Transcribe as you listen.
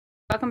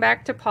Welcome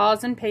back to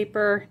Paws and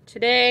Paper.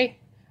 Today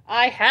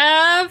I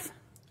have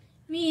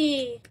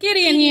me,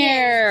 Gideon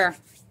here.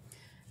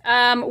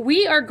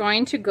 We are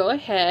going to go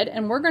ahead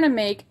and we're going to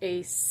make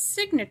a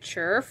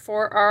signature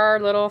for our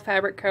little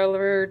fabric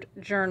colored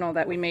journal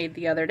that we made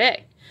the other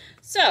day.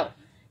 So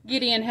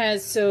Gideon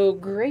has so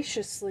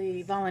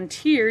graciously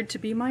volunteered to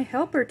be my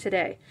helper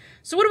today.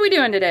 So what are we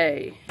doing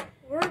today?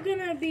 We're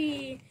gonna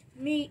be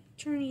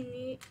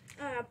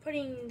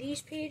putting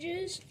these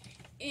pages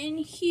in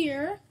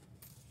here,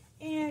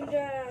 and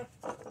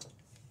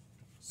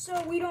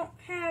so we don't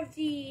have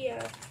the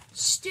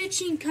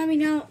stitching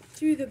coming out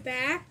through the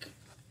back.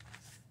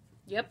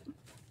 Yep.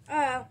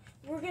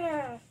 We're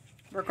gonna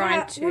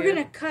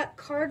cut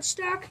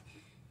cardstock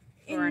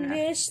in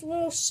this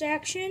little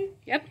section.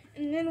 Yep.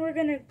 And then we're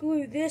gonna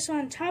glue this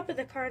on top of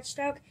the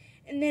cardstock,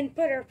 and then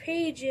put our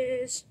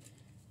pages.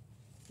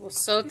 We'll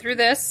sew through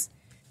this.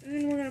 And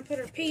then we're gonna put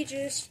our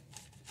pages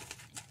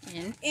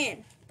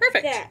in.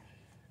 Perfect. Like that.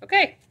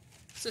 Okay.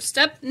 So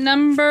step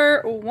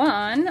number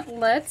 1,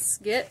 let's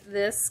get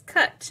this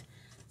cut.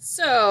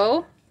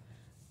 So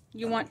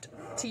you want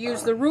to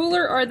use the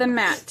ruler or the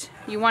mat.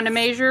 You want to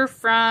measure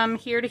from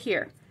here to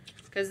here,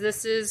 because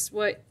this is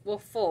what will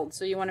fold.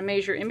 So you want to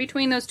measure in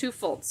between those two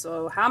folds.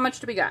 So how much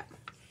do we got?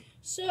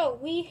 So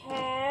we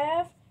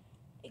have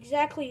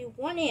exactly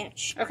 1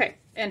 inch. Okay.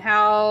 And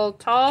how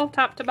tall,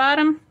 top to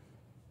bottom?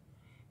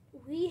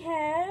 We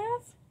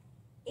have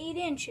 8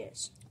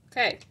 inches.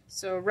 Okay.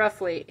 So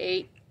roughly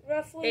 8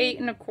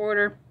 and a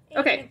quarter. 8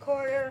 Okay. and a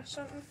quarter or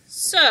something.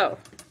 So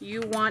you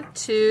want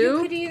to...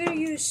 You could either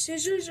use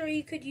scissors or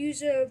you could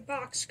use a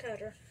box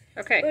cutter.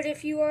 Okay. But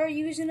if you are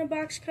using a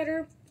box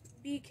cutter,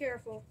 be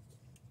careful.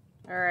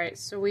 Alright,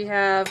 so we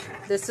have,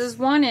 this is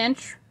 1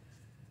 inch.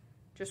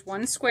 Just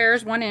one square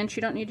is 1 inch.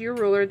 You don't need your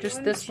ruler,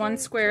 just this one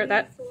square. 3,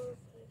 4, 5,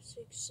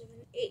 6, 7,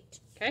 8.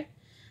 Okay.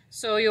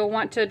 So you'll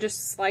want to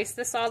just slice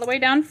this all the way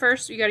down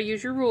first. You got to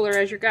use your ruler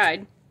as your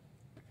guide.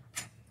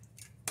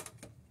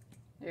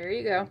 There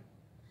you go.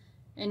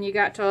 And you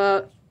got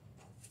to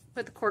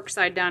put the cork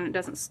side down. It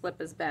doesn't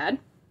slip as bad.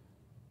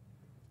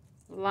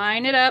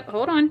 Line it up.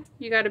 Hold on.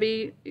 You got to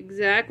be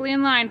exactly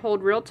in line.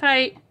 Hold real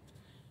tight.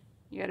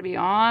 You got to be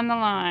on the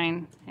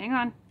line. Hang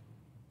on.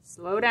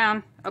 Slow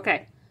down.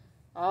 Okay.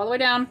 All the way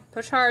down.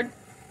 Push hard.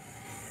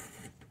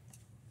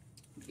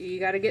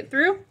 You got to get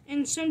through.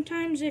 And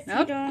sometimes if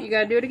you don't... you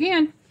got to do it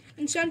again.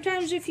 And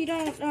sometimes if you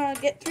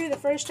don't get through the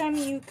first time,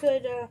 you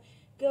could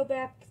go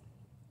back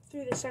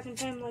through the second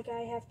time like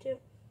I have to.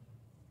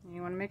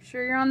 You want to make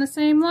sure you're on the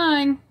same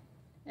line.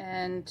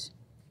 And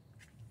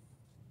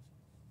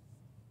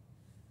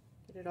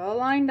get it all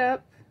lined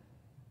up.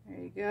 There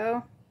you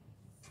go.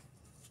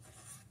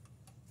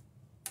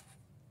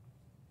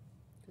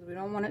 Because we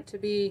don't want it to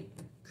be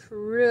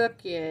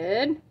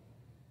crooked.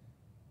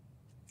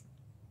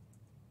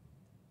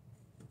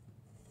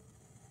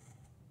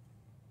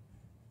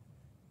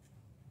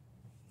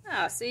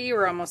 Ah, see,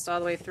 we're almost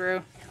all the way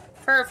through.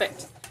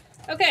 Perfect.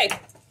 Okay.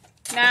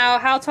 Now,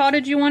 how tall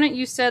did you want it?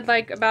 You said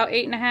like about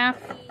 8.5?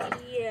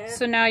 Yeah.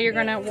 So now you're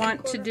going to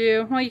want to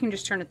do, well, you can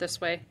just turn it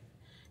this way.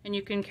 And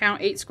you can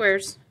count 8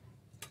 squares.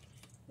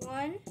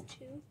 1,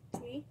 2,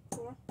 3,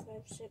 4, 5,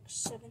 6,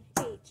 7,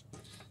 8.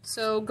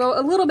 So go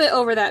a little bit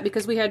over that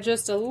because we had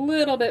just a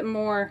little bit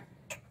more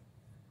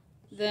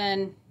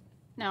than,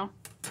 no,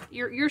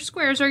 your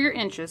squares are your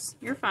inches.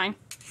 You're fine.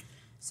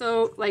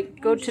 So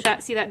like go to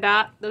that, see that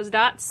dot, those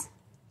dots?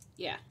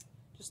 Yeah.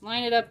 Just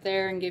line it up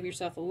there and give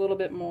yourself a little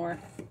bit more.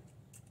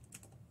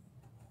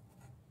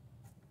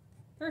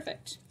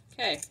 Perfect.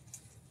 Okay.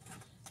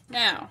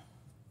 Now,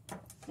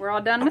 we're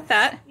all done with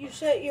that. You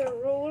set your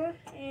ruler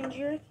and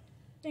your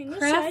thing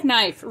Craft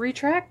knife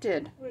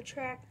retracted.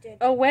 Retracted.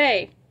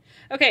 Away.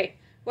 Okay,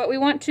 what we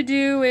want to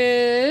do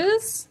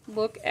is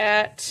look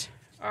at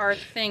our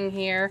thing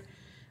here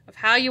of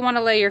how you want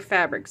to lay your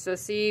fabric. So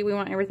see, we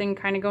want everything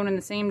kind of going in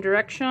the same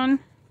direction.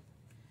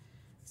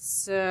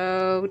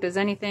 So, does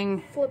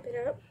anything... Flip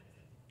it up,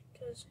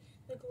 because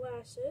the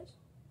glasses...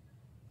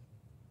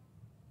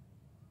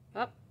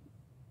 Up.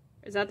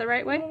 Is that the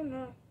right way? I don't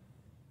know.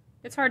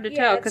 It's hard to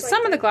tell, because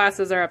some of the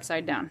glasses are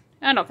upside down.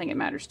 I don't think it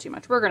matters too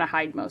much. We're going to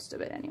hide most of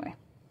it anyway.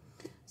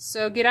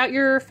 So get out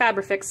your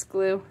Fabrifix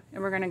glue,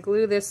 and we're going to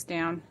glue this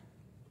down.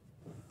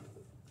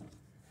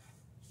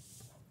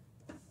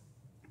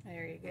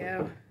 There you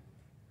go.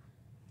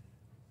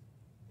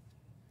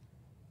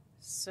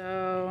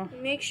 So...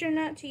 Make sure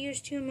not to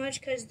use too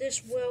much, because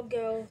this will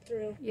go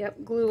through.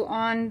 Yep, glue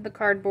on the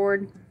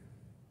cardboard.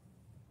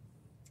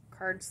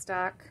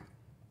 Cardstock.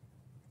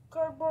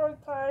 Cardboard,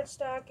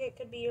 cardstock, it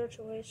could be your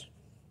choice.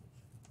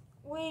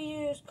 We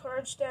use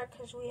cardstock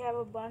because we have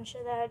a bunch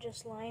of that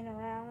just lying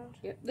around.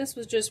 Yep, this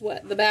was just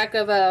what? The back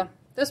of a...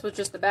 This was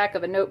just the back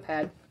of a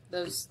notepad.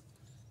 Those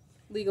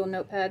legal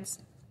notepads.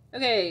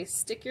 Okay,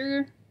 stick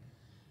your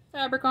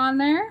fabric on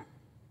there.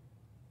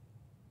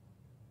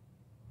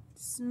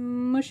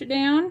 Smush it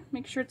down.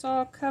 Make sure it's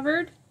all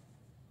covered.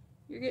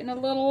 You're getting a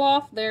little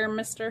off there,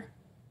 mister.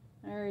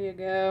 There you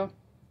go.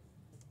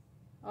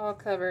 All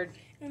covered.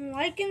 And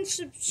like and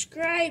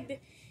subscribe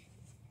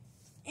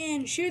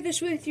And share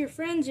this with your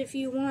friends if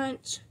you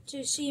want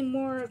to see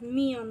more of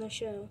me on the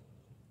show.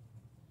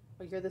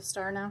 Oh, you're the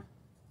star now?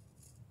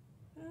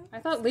 I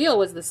thought Leo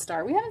was the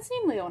star. We haven't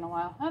seen Leo in a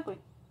while, have we?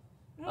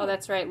 Oh,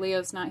 that's right.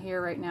 Leo's not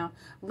here right now.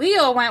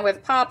 Leo went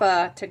with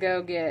Papa to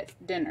go get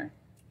dinner.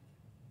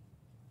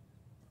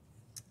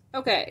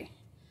 Okay.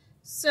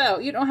 So,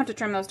 you don't have to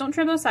trim those. Don't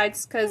trim those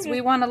sides because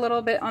we want a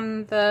little bit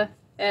on the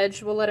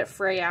edge. We'll let it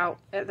fray out.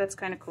 That's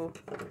kind of cool.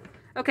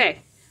 Okay.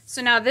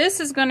 So now this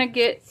is going to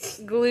get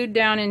glued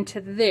down into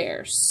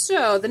there.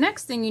 So the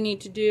next thing you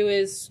need to do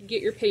is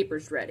get your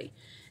papers ready.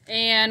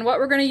 And what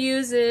we're going to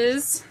use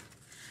is,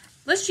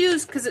 let's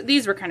use, because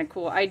these were kind of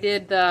cool. I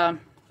did the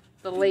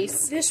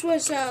lace. This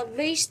was a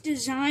lace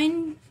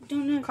design.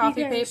 Don't know if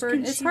Coffee you guys paper.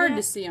 can It's see hard that.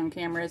 to see on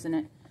camera, isn't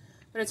it?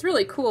 But it's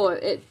really cool.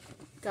 It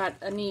got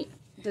a neat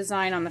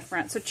design on the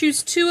front. So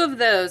choose 2 of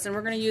those, and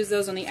we're going to use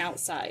those on the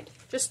outside.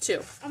 Just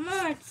 2. I'm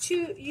going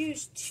to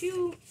use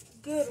 2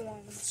 good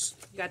ones.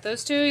 You got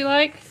those 2 you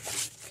like?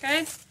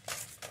 Okay.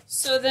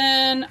 So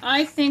then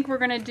I think we're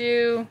gonna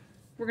do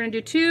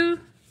 2. Should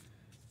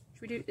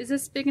we do? Is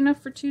this big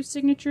enough for 2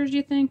 signatures?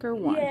 You think, or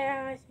 1?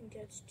 Yeah, I think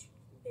that's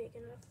big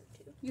enough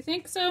for 2. You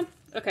think so?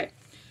 Okay.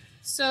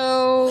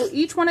 So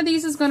each one of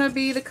these is going to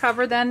be the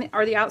cover then,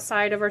 or the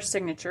outside of our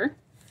signature.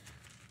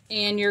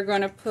 And you're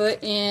going to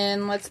put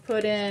in, let's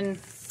put in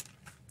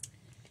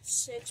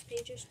 6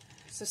 pages.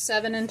 So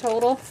 7 in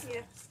total?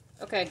 Yeah.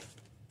 Okay.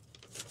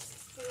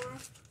 4.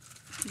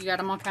 You got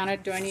them all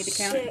counted? Do I need to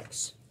count?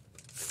 6.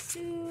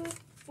 2,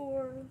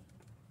 4,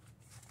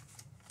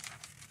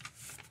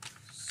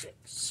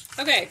 6.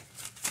 Okay.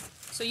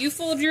 So you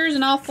fold yours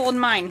and I'll fold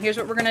mine. Here's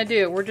what we're going to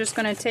do. We're just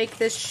going to take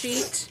this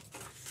sheet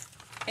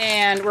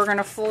and we're going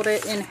to fold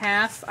it in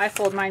half. I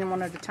fold mine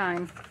one at a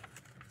time.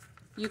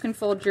 You can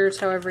fold yours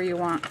however you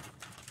want.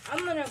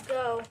 I'm going to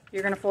go.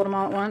 You're going to fold them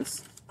all at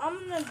once?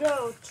 I'm going to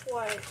go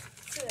twice.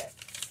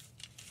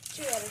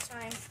 2 at a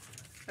time.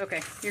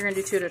 Okay, you're going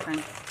to do 2 at a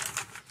time.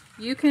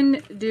 You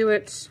can do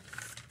it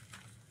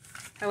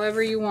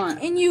however you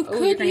want. And you you're could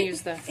going to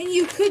use the... And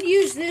you could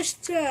use this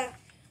to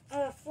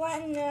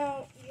flatten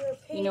out your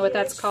pages. You know what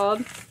that's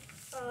called?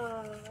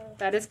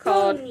 That is Bone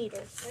called needle,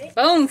 right?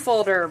 bone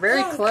folder.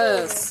 Very Bone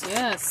close. folder.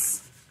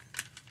 Yes.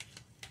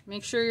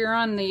 Make sure you're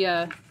on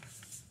the,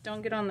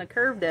 don't get on the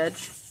curved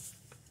edge.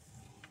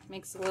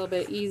 Makes it a little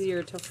bit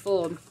easier to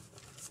fold.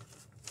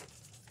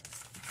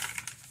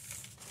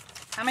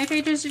 How many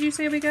pages did you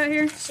say we got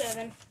here?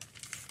 7.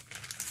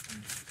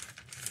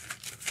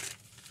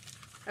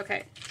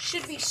 Okay.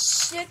 Should be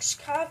 6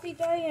 coffee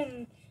dye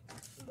and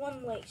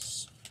 1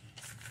 lace.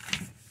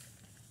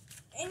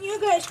 And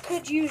you guys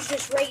could use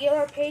just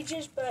regular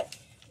pages, but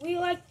we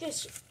like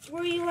this.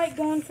 We like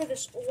going for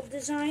this old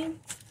design.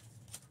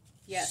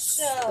 Yes.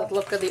 So- The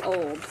look of the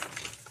old.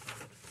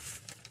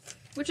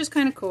 Which is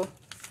kind of cool.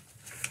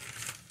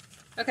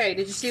 Okay,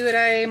 did you see what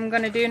I'm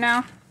going to do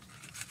now?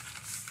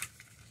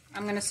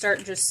 I'm going to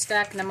start just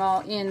stacking them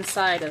all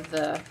inside of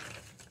the...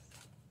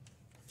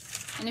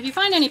 And if you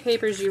find any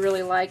papers you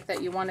really like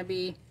that you want to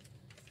be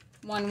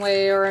one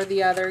way or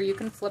the other, you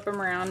can flip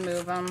them around,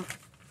 move them.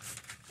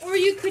 Or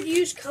you could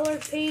use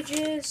colored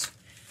pages.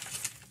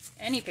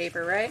 Any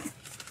paper, right?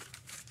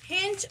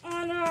 Hint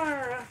on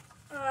our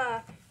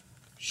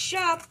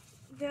shop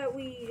that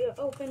we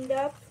opened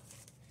up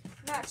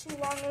not too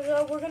long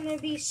ago. We're going to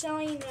be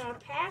selling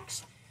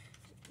packs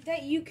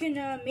that you can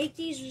make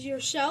these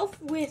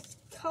yourself with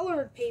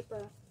colored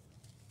paper.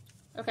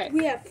 Okay.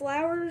 We have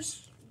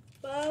flowers,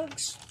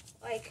 bugs,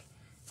 like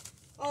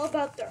all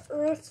about the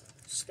earth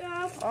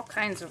stuff, All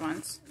kinds of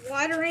ones.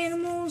 water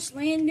animals,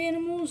 land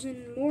animals,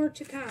 and more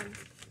to come.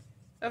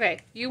 Okay,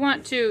 you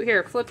want to...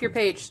 Here, flip your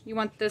page. You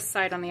want this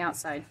side on the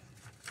outside.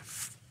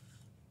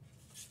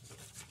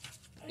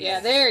 Yeah,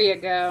 there you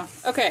go.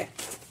 Okay.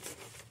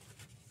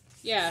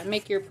 Yeah,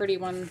 make your pretty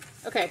one.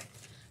 Okay,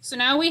 so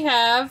now we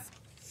have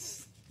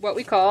what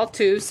we call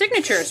 2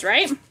 signatures,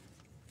 right?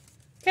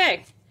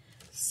 Okay,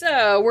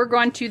 so we're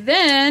going to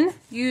then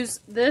use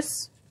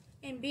this.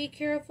 And be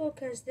careful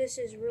because this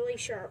is really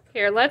sharp.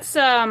 Here, let's,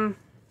 I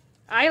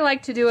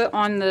like to do it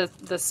on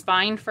the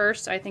spine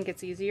first. I think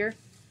it's easier.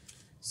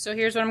 So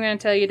here's what I'm going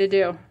to tell you to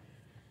do.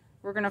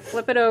 We're going to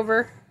flip it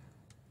over,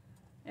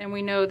 and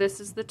we know this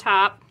is the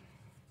top.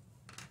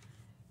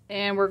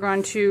 And we're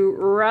going to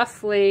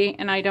roughly,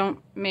 and I don't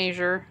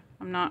measure,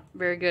 I'm not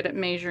very good at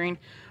measuring,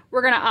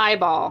 we're going to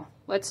eyeball.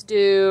 Let's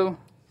do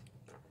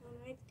One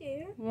right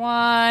there.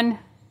 1,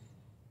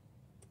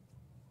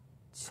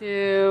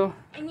 2.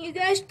 And you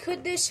guys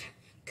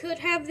could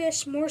have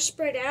this more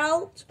spread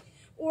out,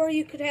 or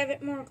you could have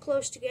it more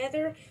close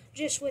together,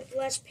 just with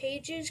less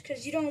pages,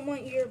 because you don't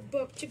want your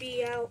book to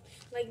be out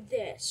like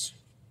this.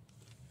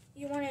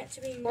 You want it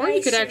to be nice. Or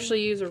you could and-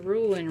 actually use a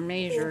ruler and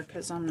measure,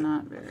 because I'm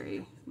not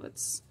very,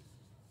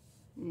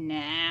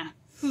 nah,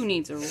 who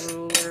needs a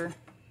ruler?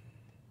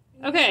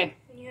 Okay,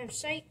 When you have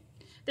sight.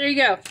 there you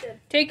go. Good.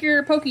 Take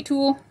your pokey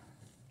tool,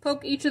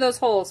 poke each of those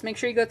holes. Make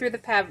sure you go through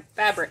the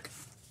fabric.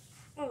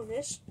 Oh,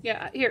 this.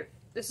 Yeah, here,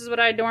 this is what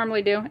I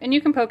normally do. And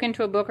you can poke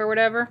into a book or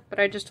whatever, but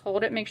I just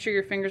hold it. Make sure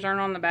your fingers aren't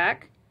on the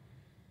back.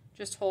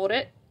 Just hold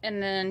it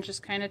and then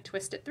just kind of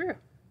twist it through.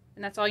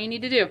 And that's all you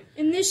need to do.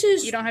 And this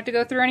is... You don't have to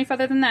go through any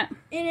further than that.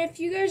 And if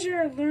you guys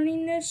are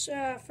learning this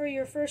for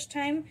your first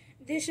time,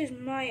 this is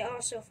my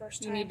also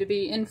first time. You need to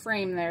be in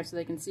frame there so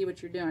they can see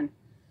what you're doing.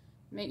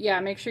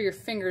 Make sure your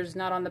finger's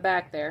not on the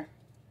back there.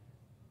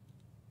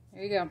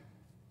 There you go.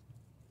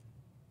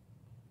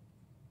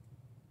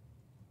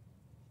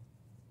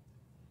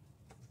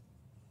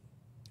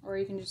 Or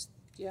you can just,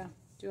 do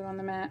it on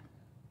the mat.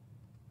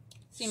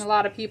 Seen a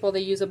lot of people, they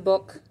use a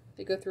book.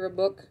 They go through a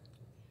book.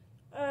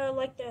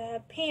 Like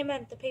the Pam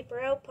at the Paper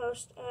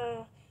Outpost.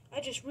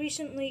 I just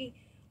recently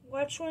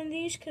watched one of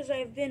these because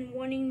I've been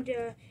wanting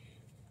to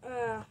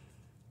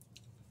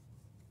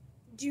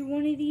do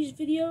one of these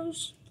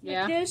videos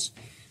like this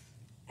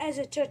as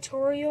a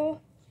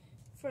tutorial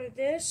for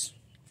this.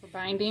 For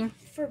binding?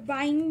 For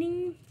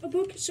binding a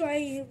book. So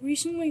I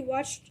recently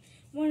watched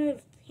one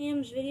of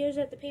Pam's videos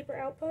at the Paper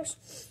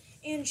Outpost,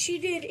 and she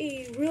did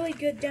a really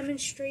good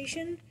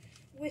demonstration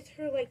with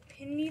her like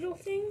pin needle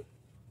thing.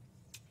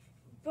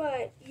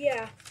 But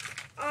yeah,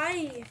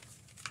 I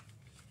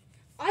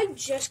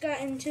just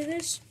got into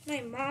this.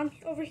 My mom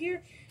over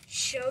here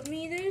showed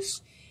me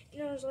this,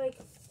 and I was like,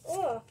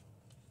 oh.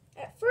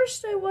 At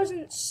first I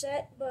wasn't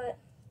set, but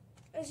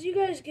as you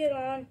guys get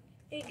on,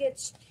 it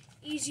gets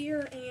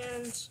easier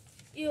and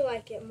you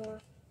like it more.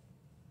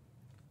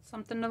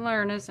 Something to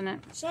learn, isn't it?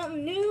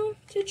 Something new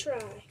to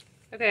try.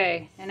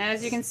 Okay, and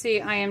as you can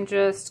see, I am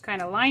just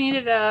kind of lining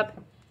it up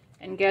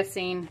and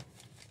guessing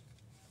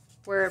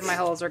where my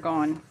holes are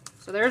going.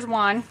 So there's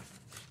one.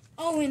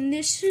 Oh, and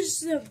this is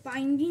the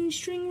binding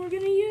string we're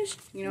going to use?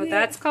 You know what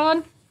that's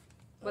called?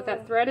 What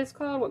that thread is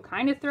called? What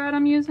kind of thread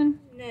I'm using?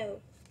 No.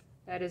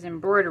 That is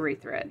embroidery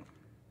thread.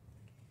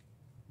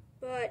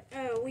 But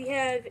we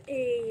have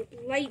a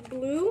light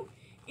blue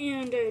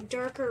and a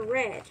darker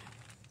red.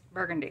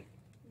 Burgundy.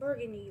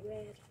 Burgundy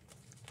red.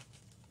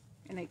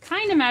 And they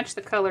kind of match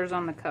the colors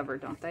on the cover,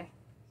 don't they?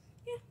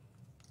 Yeah.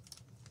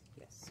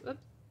 Yes. Oops,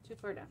 too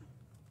far down.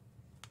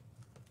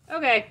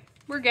 Okay,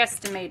 we're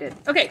guesstimated.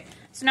 Okay,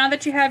 so now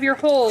that you have your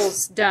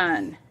holes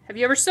done, have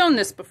you ever sewn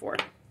this before?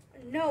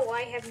 No,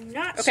 I have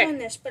not sewn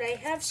this, but I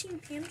have seen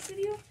Pam's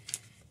video.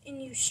 And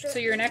you start. So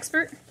you're an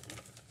expert?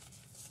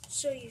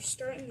 So you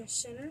start in the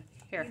center.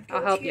 Here,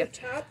 I'll help you.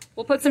 Top,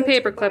 we'll put some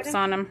paper clips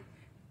on them.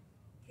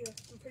 Here,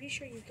 I'm pretty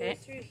sure you go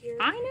through here.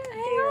 I know,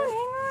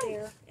 hang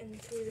on. There,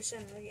 and through the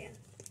center again.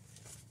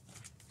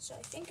 So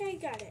I think I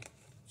got it.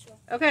 So,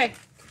 okay,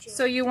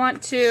 so you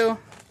want to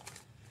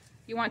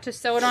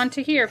sew it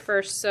onto here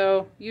first.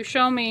 So you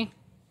show me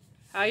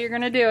how you're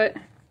going to do it.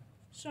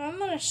 So I'm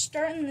going to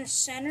start in the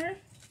center.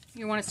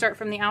 You want to start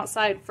from the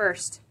outside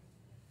first.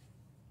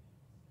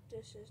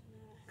 This is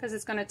not. Because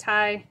it's going to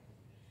tie.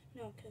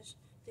 No, because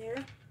there,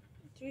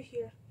 through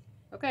here.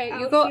 Okay,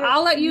 you go.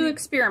 I'll let you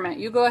experiment.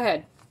 You go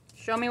ahead.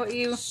 Show me what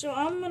you. So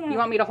I'm gonna. You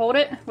want me to hold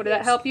it? Would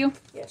that help you?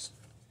 Yes.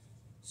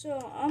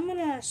 So I'm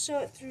gonna sew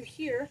it through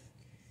here,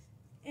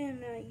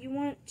 and you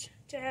want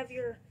to have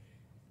your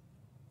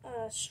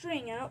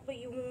string out, but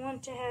you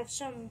want to have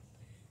some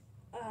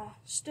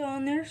still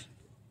in there,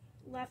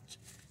 left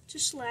to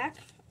slack.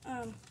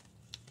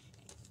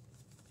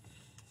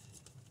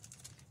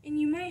 And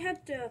you might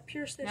have to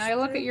pierce this. Now you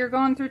look at you're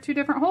going through two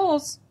different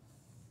holes.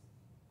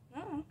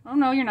 Oh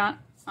no, you're not.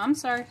 I'm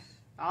sorry.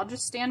 I'll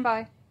just stand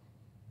by.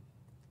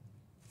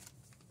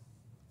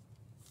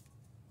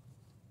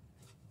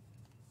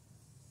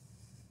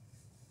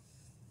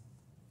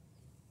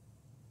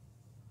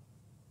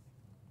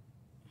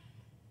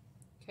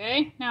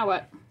 Okay, now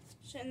what?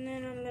 So, and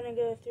then I'm gonna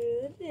go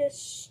through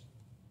this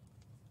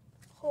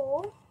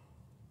hole.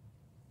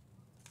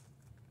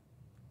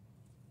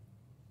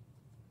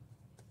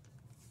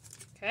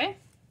 Okay.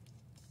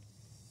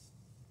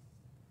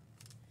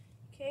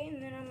 Okay,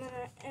 and then I'm going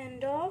to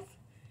end off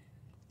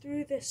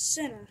through the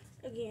center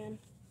again.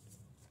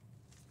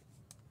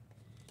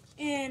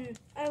 And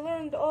I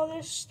learned all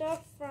this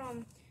stuff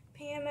from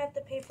Pam at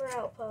the Paper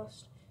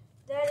Outpost.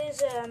 That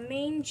is a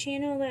main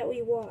channel that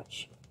we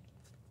watch.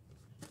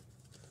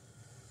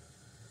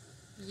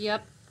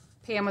 Yep.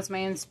 Pam was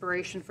my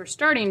inspiration for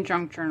starting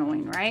junk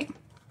journaling, right?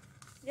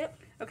 Yep.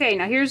 Okay,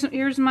 now here's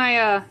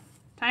my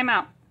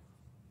timeout.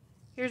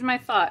 Here's my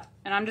thought,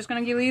 and I'm just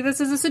going to give you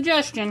this as a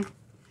suggestion.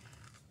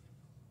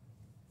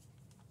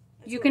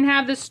 You can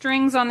have the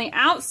strings on the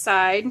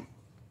outside,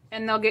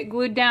 and they'll get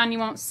glued down, you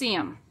won't see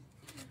them.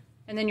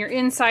 And then your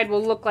inside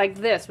will look like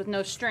this with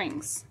no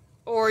strings.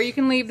 Or you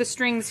can leave the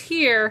strings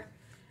here,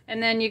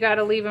 and then you got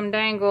to leave them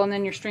dangle, and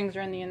then your strings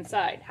are in the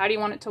inside. How do you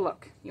want it to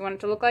look? You want it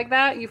to look like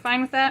that? You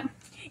fine with that?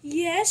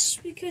 Yes,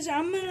 because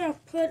I'm gonna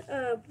put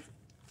a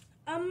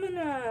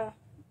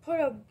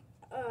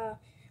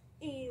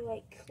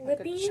like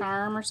clipping, like a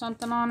charm or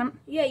something on them.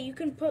 Yeah, you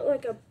can put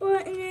like a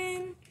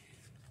button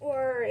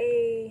or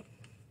a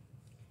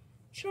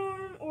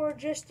charm or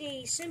just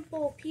a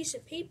simple piece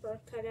of paper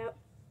cut out.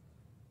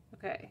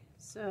 Okay,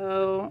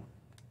 so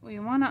we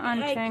want to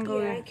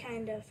untangle I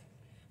kind of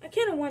I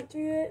kind of went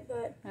through it,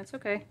 but... That's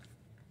okay.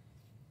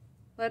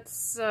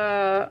 Let's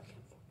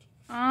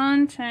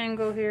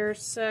untangle here a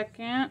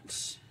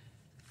second.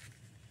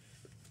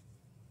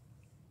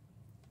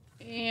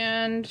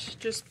 And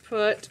just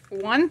put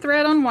one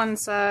thread on one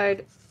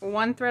side,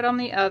 one thread on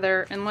the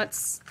other, and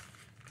let's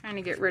kind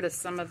of get rid of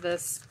some of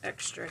this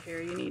extra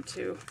here. You need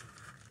to.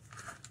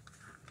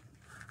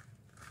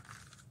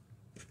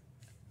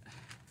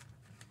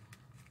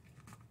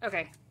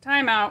 Okay,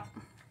 time out.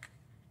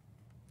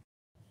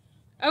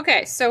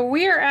 Okay, so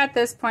we are at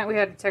this point. We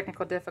had a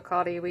technical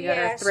difficulty. We got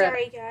our thread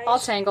all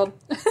tangled.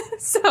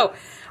 So,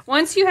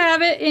 once you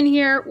have it in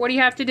here, what do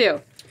you have to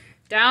do?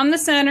 Down the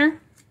center,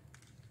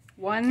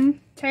 one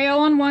tail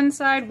on one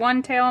side,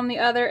 one tail on the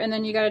other, and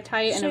then you got to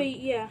tie it in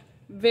a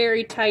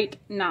very tight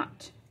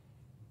knot.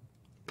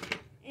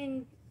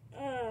 And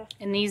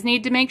these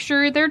need to make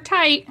sure they're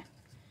tight,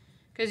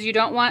 because you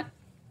don't want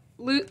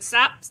loose.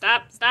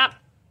 Stop.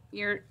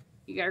 You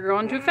got to go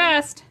on too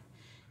fast.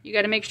 You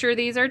got to make sure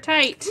these are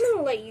tight. I'm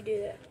gonna let you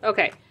do that.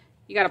 Okay,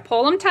 you got to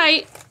pull them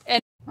tight.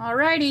 And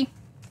alrighty.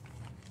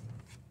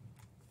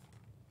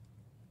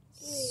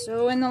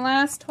 So in the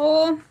last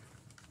hole.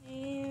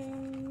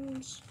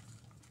 And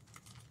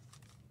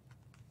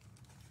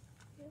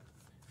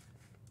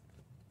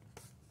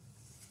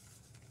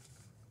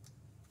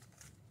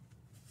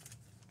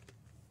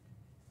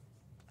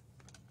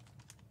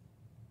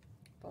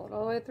pull it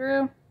all the way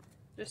through.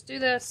 Just do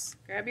this.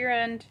 Grab your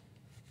end.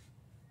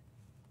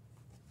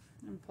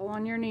 And pull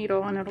on your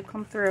needle and it'll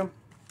come through.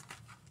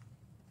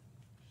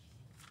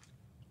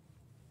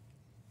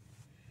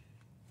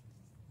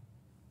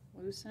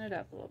 Loosen it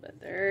up a little bit.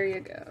 There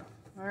you go.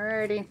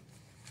 Alrighty.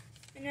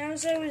 And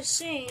as I was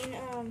saying,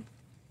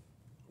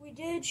 we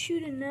did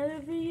shoot another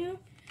video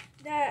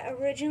that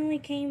originally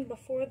came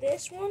before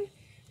this one,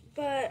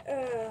 but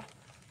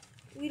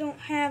we don't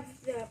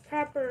have the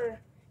proper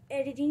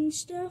editing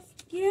stuff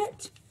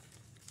yet.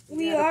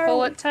 You gotta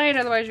pull it tight,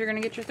 otherwise you're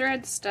gonna get your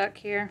thread stuck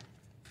here.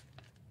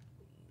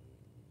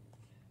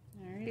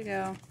 There you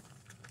go.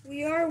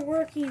 We are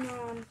working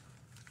on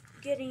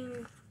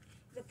getting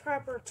the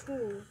proper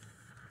tool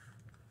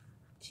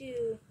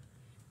to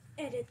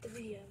edit the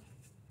video.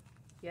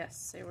 Yes,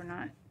 say we're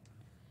not.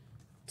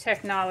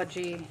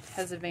 Technology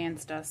has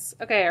advanced us.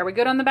 Okay, are we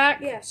good on the back?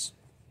 Yes.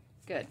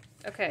 Good.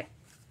 Okay.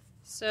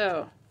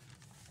 So,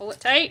 pull it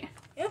tight.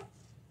 Yep.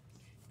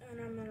 And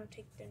I'm going to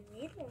take the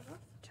needle off.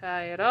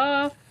 Tie it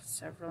off.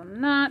 Several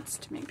knots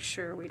to make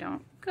sure we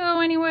don't go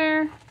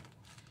anywhere.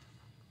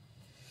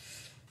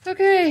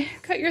 Okay,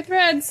 cut your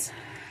threads.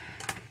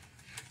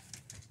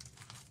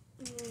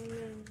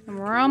 And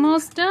we're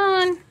almost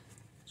done.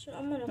 So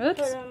I'm going to put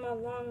them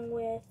along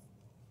with...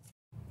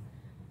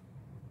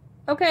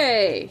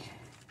 Okay,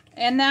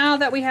 and now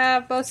that we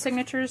have both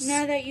signatures...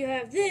 Now that you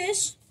have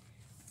this,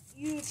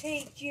 you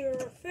take your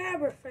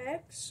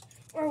Fabri-Fix,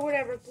 or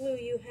whatever glue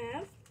you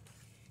have,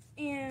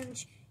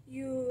 and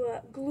you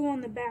glue on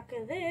the back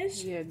of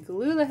this. You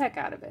glue the heck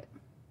out of it.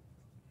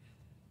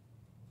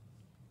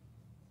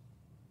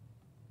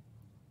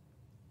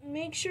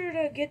 Make sure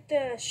to get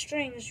the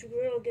strings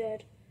real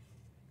good,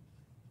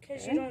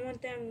 because you don't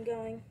want them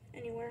going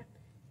anywhere.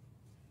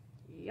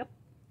 Yep.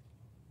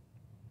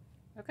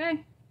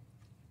 Okay.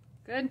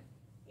 Good.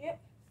 Yep.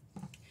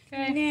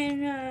 Okay. And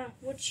then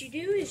what you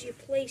do is you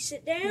place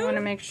it down. You want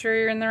to make sure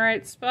you're in the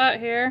right spot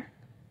here.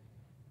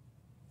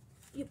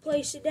 You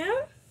place it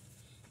down.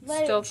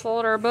 Still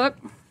fold our book.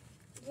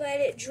 Let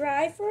it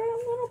dry for a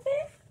little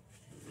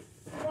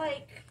bit,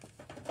 like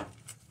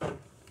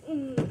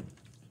 2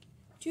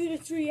 to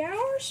 3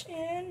 hours,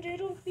 and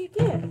it'll be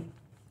good.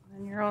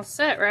 And you're all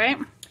set, right?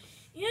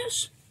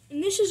 Yes.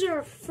 And this is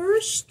our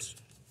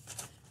first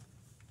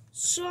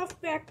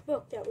softback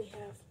book that we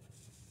have.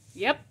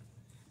 Yep.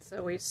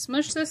 So we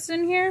smush this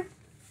in here.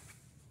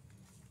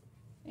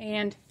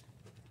 And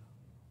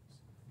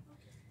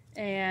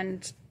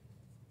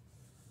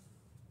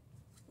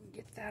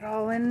get that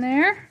all in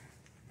there.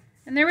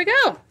 And there we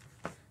go.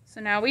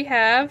 So now we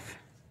have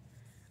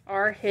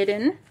our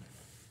hidden.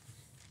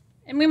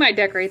 And we might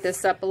decorate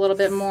this up a little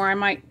bit more. I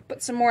might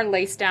put some more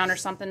lace down or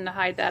something to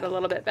hide that a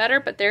little bit better.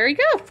 But there you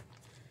go.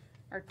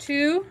 Our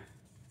 2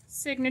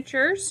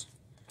 signatures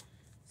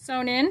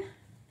sewn in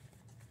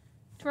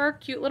to our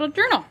cute little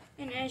journal.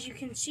 And as you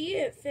can see,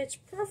 it fits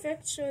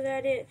perfect so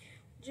that it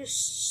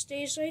just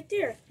stays right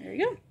there. There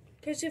you go.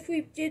 Because if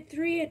we did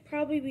 3, it'd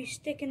probably be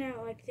sticking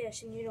out like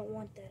this, and you don't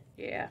want that.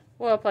 Yeah.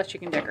 Well, plus you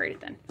can decorate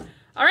it then.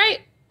 All right.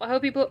 Well, I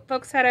hope you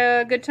folks had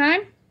a good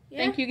time. Yeah.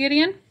 Thank you,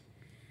 Gideon.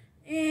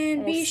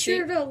 And be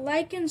sure to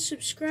like and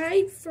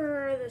subscribe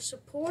for the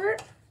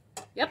support.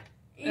 Yep.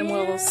 And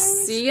we'll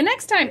see you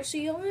next time. We'll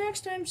see you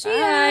next time. See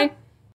ya. Bye.